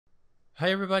Hi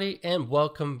everybody and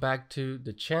welcome back to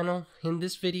the channel. In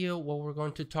this video what we're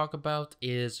going to talk about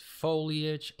is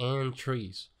foliage and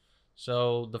trees.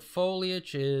 So the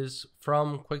foliage is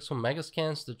from Quixel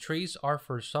Megascans. The trees are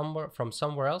from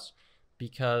somewhere else,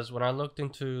 because when I looked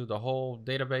into the whole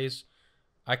database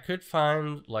I could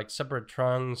find like separate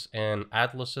trunks and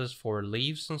atlases for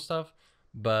leaves and stuff,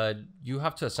 but you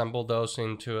have to assemble those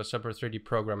into a separate 3D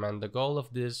program, and the goal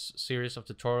of this series of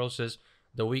tutorials is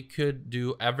that we could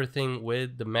do everything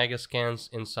with the Megascans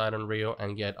inside Unreal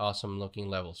and get awesome looking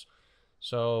levels.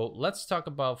 So let's talk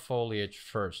about foliage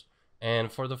first. And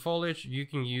for the foliage, you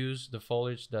can use the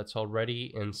foliage that's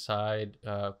already inside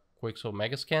Quixel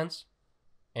Megascans.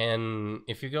 And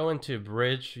if you go into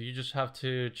Bridge, you just have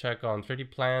to check on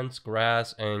 3D plants,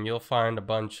 grass, and you'll find a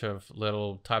bunch of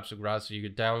little types of grass that you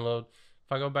could download.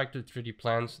 If I go back to 3D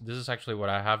plants, this is actually what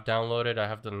I have downloaded. I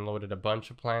have downloaded a bunch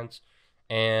of plants,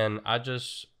 and I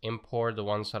just import the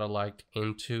ones that I like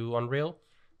into Unreal,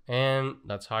 and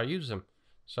that's how I use them.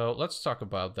 So let's talk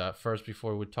about that first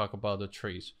before we talk about the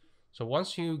trees. So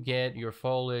once you get your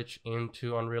foliage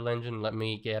into Unreal Engine, let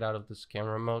me get out of this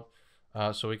camera mode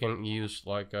so we can use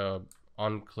like a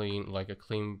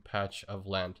clean patch of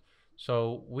land.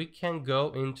 So we can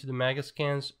go into the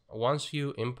Megascans. Once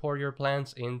you import your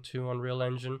plants into Unreal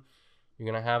Engine, you're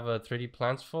gonna have a 3D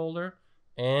plants folder,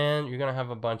 and you're gonna have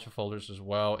a bunch of folders as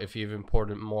well if you've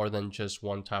imported more than just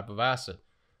one type of asset.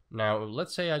 Now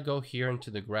let's say I go here into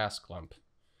the grass clump.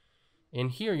 In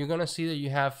here you're gonna see that you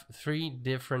have 3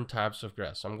 different types of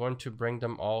grass. I'm going to bring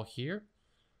them all here.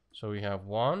 So we have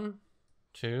 1,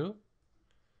 2,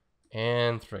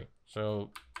 and 3.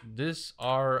 So these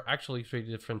are actually 3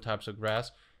 different types of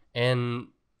grass, and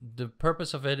the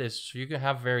purpose of it is so you can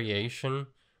have variation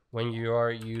when you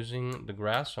are using the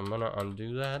grass. So I'm gonna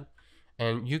undo that,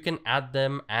 and you can add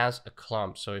them as a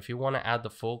clump. So if you want to add the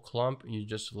full clump, you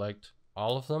just select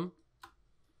all of them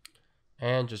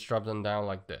and just drop them down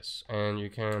like this, and you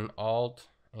can alt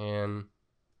and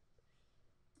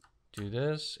do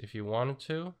this if you wanted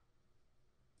to,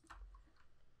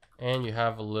 and you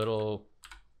have a little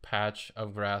patch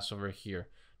of grass over here.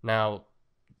 Now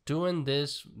doing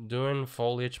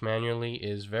foliage manually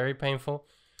is very painful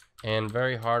and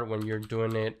very hard when you're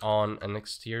doing it on an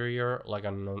exterior, like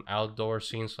on an outdoor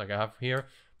scenes like I have here.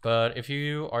 But if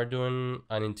you are doing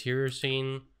an interior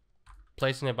scene,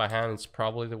 placing it by hand is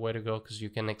probably the way to go, because you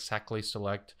can exactly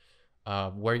select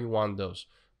where you want those.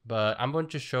 But I'm going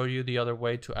to show you the other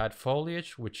way to add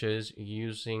foliage, which is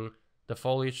using the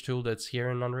foliage tool that's here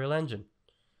in Unreal Engine.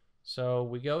 So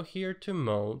we go here to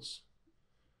modes,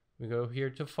 we go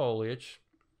here to foliage.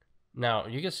 Now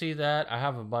you can see that I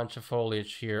have a bunch of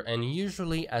foliage here, and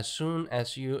usually as soon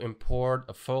as you import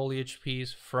a foliage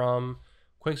piece from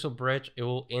Quixel Bridge, it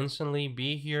will instantly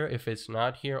be here. If it's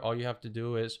not here, all you have to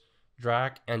do is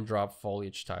drag and drop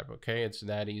foliage type. Okay, it's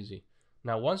that easy.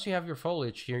 Now once you have your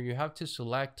foliage here, you have to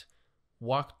select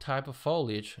what type of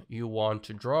foliage you want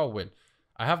to draw with.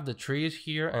 I have the trees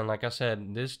here, and like I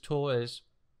said, this tool is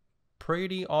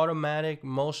pretty automatic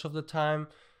most of the time.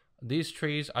 These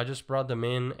trees, I just brought them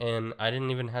in and I didn't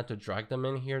even have to drag them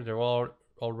in here. They're all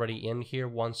already in here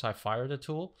once I fire the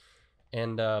tool,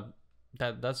 and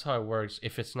that's how it works.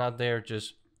 If it's not there,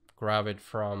 just grab it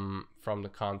from the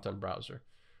content browser.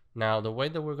 Now the way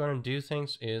that we're going to do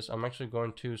things is I'm actually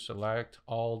going to select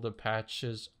all the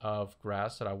patches of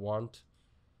grass that I want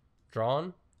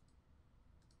drawn,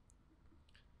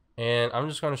 and I'm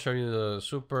just going to show you the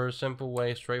super simple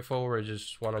way, straightforward. You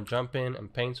just want to jump in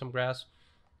and paint some grass.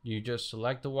 You just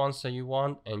select the ones that you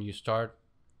want and you start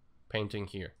painting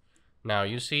here. Now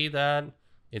you see that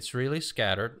it's really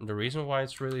scattered. The reason why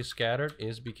it's really scattered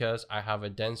is because I have a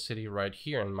density right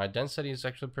here, and my density is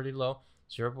actually pretty low,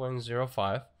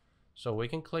 0.05. So we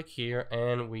can click here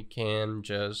and we can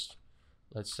just,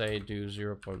 let's say, do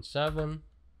 0.7,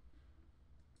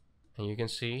 and you can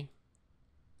see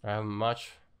I have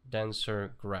much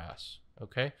denser grass.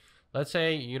 Okay, let's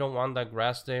say you don't want that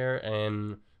grass there,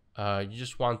 and you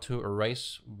just want to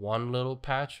erase one little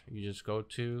patch. You just go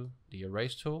to the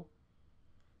erase tool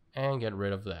and get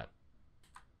rid of that.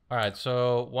 All right,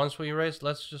 so once we erase,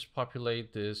 let's just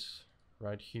populate this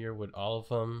right here with all of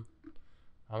them.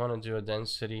 I want to do a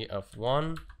density of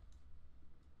 1,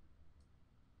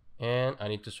 and I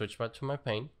need to switch back to my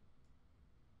paint.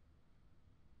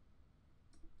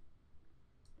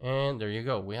 And there you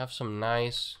go, we have some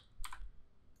nice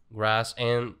grass.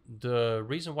 And the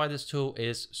reason why this tool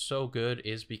is so good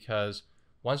is because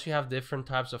once you have different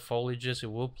types of foliages, it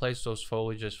will place those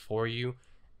foliages for you,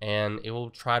 and it will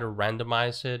try to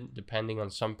randomize it depending on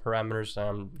some parameters that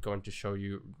I'm going to show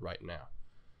you right now.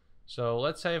 So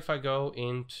let's say if I go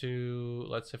into,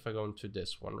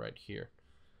 this one right here.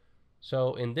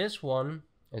 So in this one,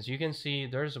 as you can see,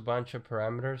 there's a bunch of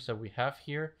parameters that we have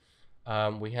here.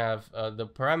 We have the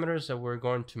parameters that we're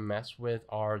going to mess with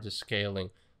are the scaling.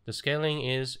 The scaling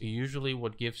is usually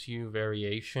what gives you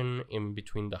variation in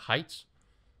between the heights.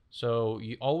 So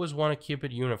you always want to keep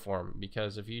it uniform,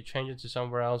 because if you change it to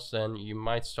somewhere else, then you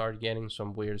might start getting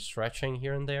some weird stretching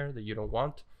here and there that you don't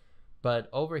want. But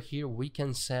over here, we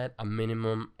can set a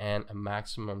minimum and a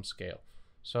maximum scale.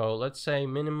 So let's say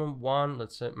minimum 1,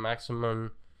 let's set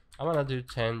maximum, I'm gonna do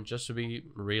 10 just to be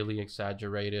really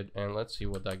exaggerated, and let's see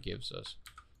what that gives us.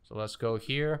 So let's go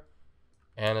here,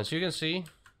 and as you can see,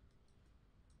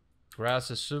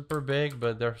 grass is super big,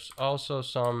 but there's also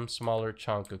some smaller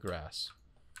chunk of grass.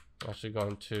 I'm actually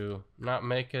going to not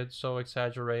make it so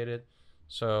exaggerated.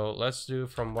 So let's do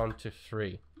from 1 to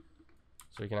 3,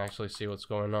 so we can actually see what's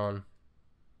going on.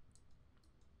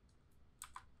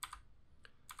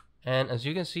 And as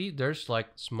you can see, there's like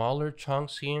smaller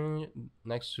chunks here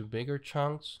next to bigger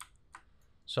chunks.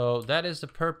 So that is the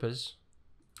purpose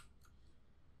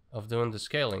of doing the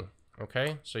scaling.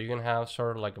 Okay, so you can have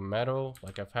sort of like a meadow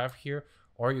like I have here,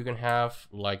 or you can have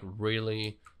like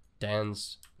really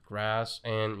dense grass,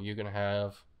 and you can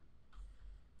have,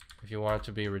 if you want it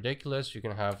to be ridiculous, you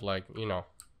can have like, you know,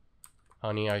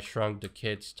 Honey I Shrunk the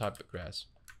Kids type of grass.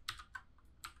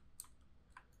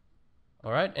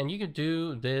 All right, and you could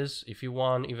do this if you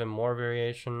want even more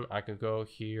variation. I could go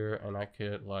here and I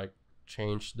could like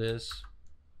change this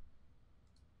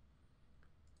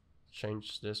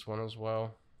one as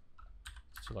well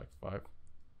to like 5,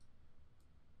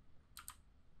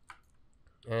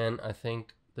 and I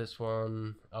think this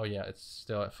one, oh yeah, it's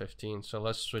still at 15, so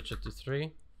let's switch it to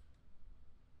 3.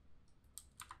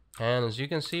 And as you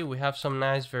can see, we have some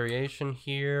nice variation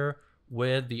here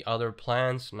with the other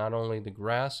plants, not only the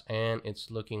grass, and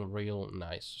it's looking real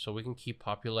nice. So we can keep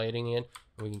populating it,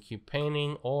 we can keep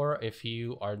painting, or if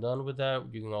you are done with that,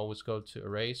 you can always go to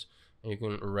erase, and you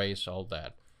can erase all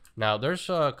that. Now there's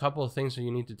a couple of things that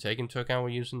you need to take into account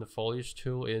when using the foliage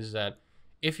tool, is that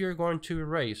if you're going to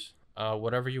erase,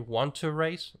 whatever you want to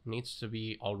erase needs to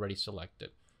be already selected.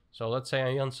 So let's say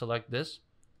I unselect this,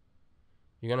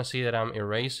 you're gonna see that I'm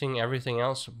erasing everything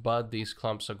else but these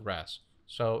clumps of grass.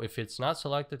 So if it's not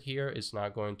selected here, it's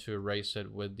not going to erase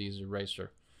it with these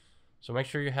eraser. So make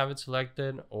sure you have it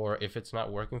selected, or if it's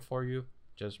not working for you,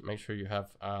 just make sure you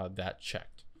have that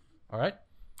checked. All right,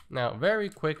 now very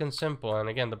quick and simple. And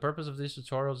again, the purpose of these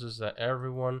tutorials is that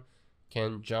everyone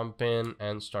can jump in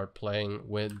and start playing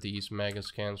with these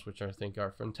Megascans, which I think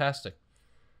are fantastic.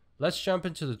 Let's jump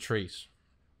into the trees.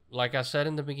 Like I said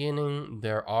in the beginning,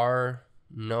 there are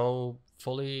no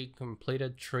fully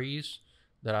completed trees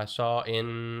that I saw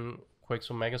in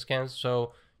Quixel Megascans,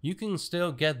 so you can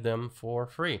still get them for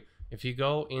free. If you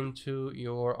go into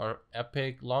your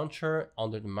Epic launcher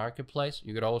under the marketplace,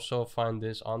 you could also find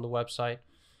this on the website,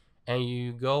 and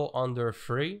you go under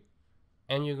free,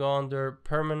 and you go under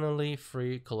permanently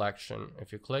free collection.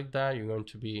 If you click that, you're going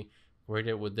to be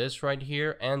greeted with this right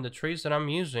here, and the trees that I'm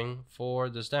using for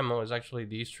this demo is actually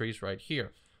these trees right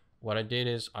here. What I did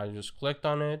is I just clicked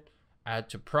on it, add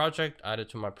to project, add it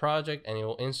to my project, and it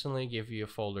will instantly give you a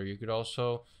folder. You could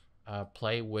also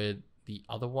play with the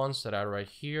other ones that are right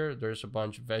here. There's a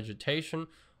bunch of vegetation,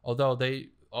 although they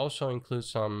also include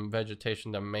some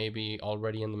vegetation that may be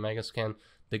already in the Megascan.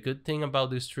 The good thing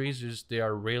about these trees is they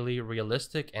are really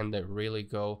realistic and they really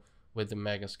go with the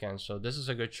Megascan. So this is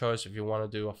a good choice if you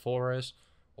want to do a forest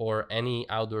or any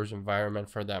outdoors environment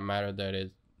for that matter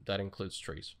that includes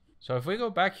trees. So if we go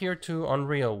back here to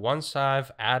Unreal, once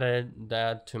I've added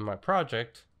that to my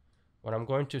project, what I'm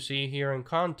going to see here in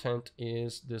content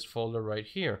is this folder right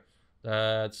here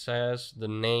that says the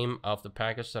name of the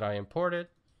package that I imported.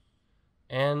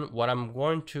 And what I'm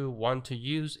going to want to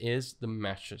use is the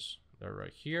meshes. They're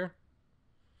right here.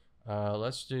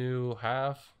 Let's do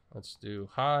half, let's do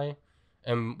high.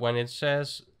 And when it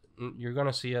says, you're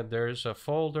gonna see that there's a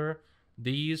folder.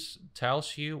 These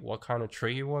tells you what kind of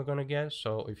tree you are gonna get.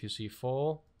 So if you see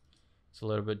full, it's a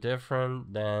little bit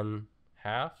different than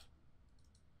half.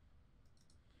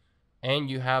 And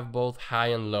you have both high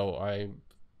and low. I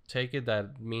take it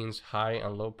that means high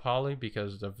and low poly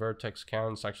because the vertex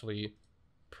count is actually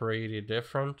pretty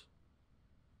different.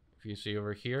 If you see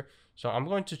over here. So I'm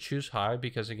going to choose high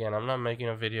because again, I'm not making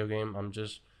a video game. I'm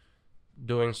just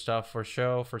doing stuff for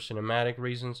show, for cinematic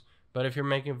reasons. But if you're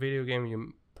making a video game,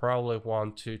 you probably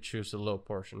want to choose the low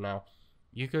portion. Now,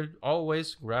 you could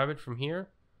always grab it from here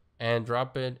and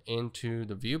drop it into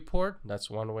the viewport. That's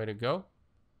one way to go.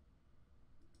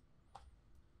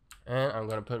 And I'm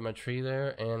gonna put my tree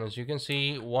there. And as you can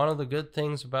see, one of the good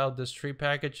things about this tree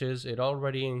package is it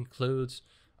already includes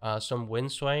some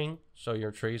wind swaying, so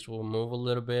your trees will move a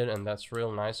little bit, and that's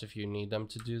real nice if you need them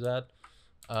to do that.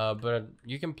 But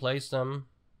you can place them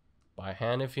by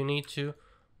hand if you need to,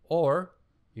 or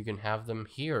you can have them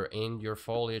here in your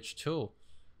foliage tool.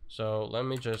 So let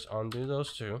me just undo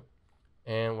those two,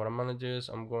 and what I'm gonna do is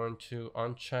I'm going to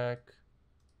uncheck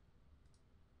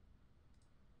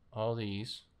all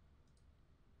these,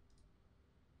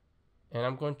 and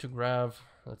I'm going to grab,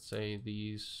 let's say,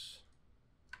 these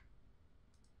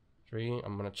three.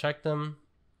 I'm gonna check them,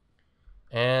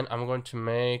 and I'm going to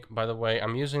make, by the way,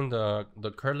 I'm using the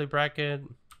curly bracket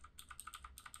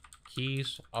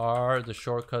keys are the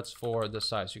shortcuts for the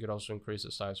size. You could also increase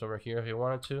the size over here if you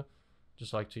wanted to,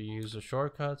 just like to use the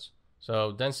shortcuts.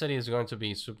 So density is going to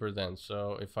be super dense.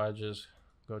 So if I just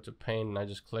go to paint and I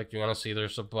just click, you're gonna see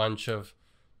there's a bunch of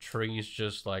trees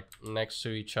just like next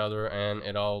to each other, and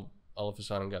it all of a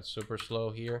sudden got super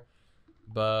slow here.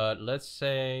 But let's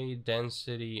say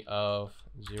density of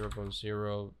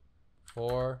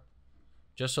 0.04,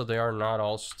 just so they are not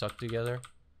all stuck together.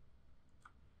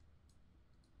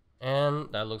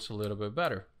 And that looks a little bit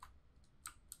better.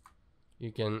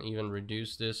 You can even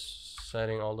reduce this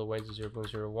setting all the way to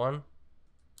 0.01.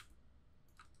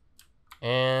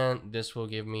 And this will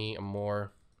give me a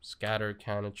more scattered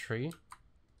kind of tree.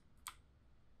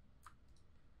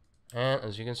 And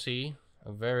as you can see,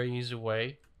 a very easy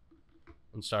way.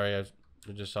 I'm sorry, I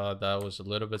just saw that was a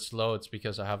little bit slow. It's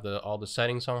because I have all the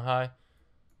settings on high.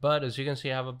 But as you can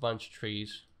see, I have a bunch of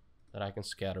trees that I can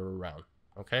scatter around.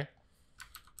 Okay,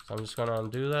 so I'm just gonna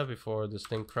undo that before this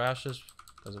thing crashes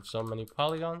because of so many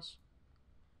polygons.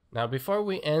 Now, before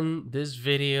we end this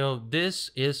video, this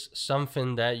is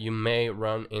something that you may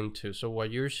run into. So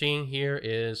what you're seeing here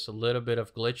is a little bit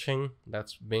of glitching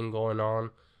that's been going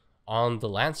on the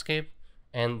landscape.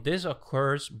 And this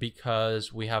occurs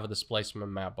because we have a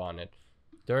displacement map on it.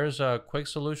 There's a quick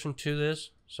solution to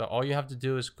this. So all you have to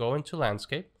do is go into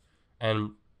landscape,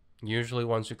 and usually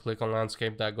once you click on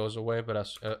landscape that goes away, but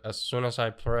as soon as I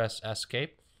press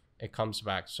escape, it comes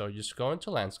back. So just go into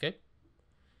landscape,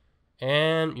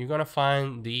 and you're gonna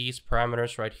find these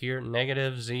parameters right here,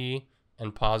 -z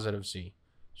and +z.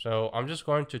 So I'm just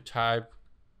going to type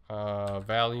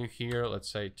value here, let's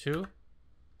say 2.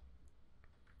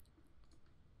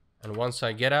 And once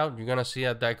I get out, you're gonna see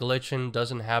that glitching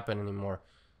doesn't happen anymore.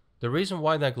 The reason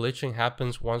why that glitching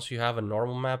happens once you have a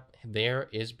normal map there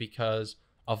is because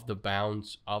of the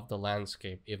bounds of the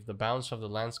landscape. If the bounds of the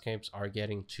landscapes are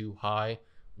getting too high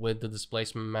with the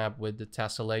displacement map, with the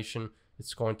tessellation,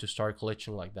 it's going to start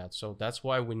glitching like that. So that's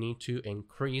why we need to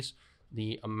increase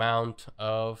the amount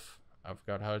of, I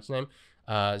forgot how it's named,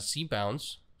 Z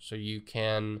bounds, so you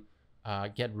can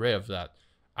get rid of that.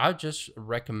 I just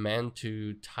recommend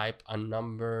to type a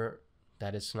number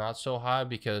that is not so high,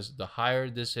 because the higher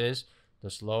this is,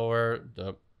 the slower,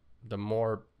 the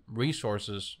more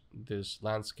resources this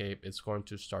landscape is going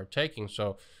to start taking.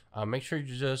 So make sure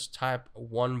you just type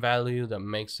one value that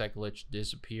makes that glitch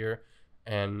disappear,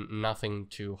 and nothing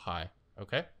too high.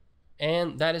 Okay,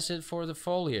 and that is it for the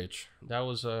foliage. That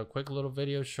was a quick little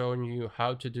video showing you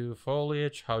how to do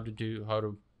foliage, how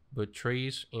to put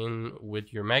trees in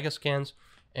with your Megascans.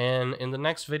 And in the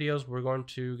next videos, we're going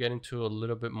to get into a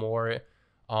little bit more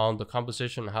on the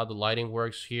composition, how the lighting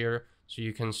works here, so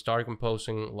you can start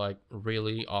composing like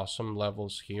really awesome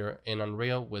levels here in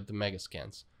Unreal with the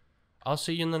Megascans. I'll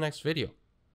see you in the next video.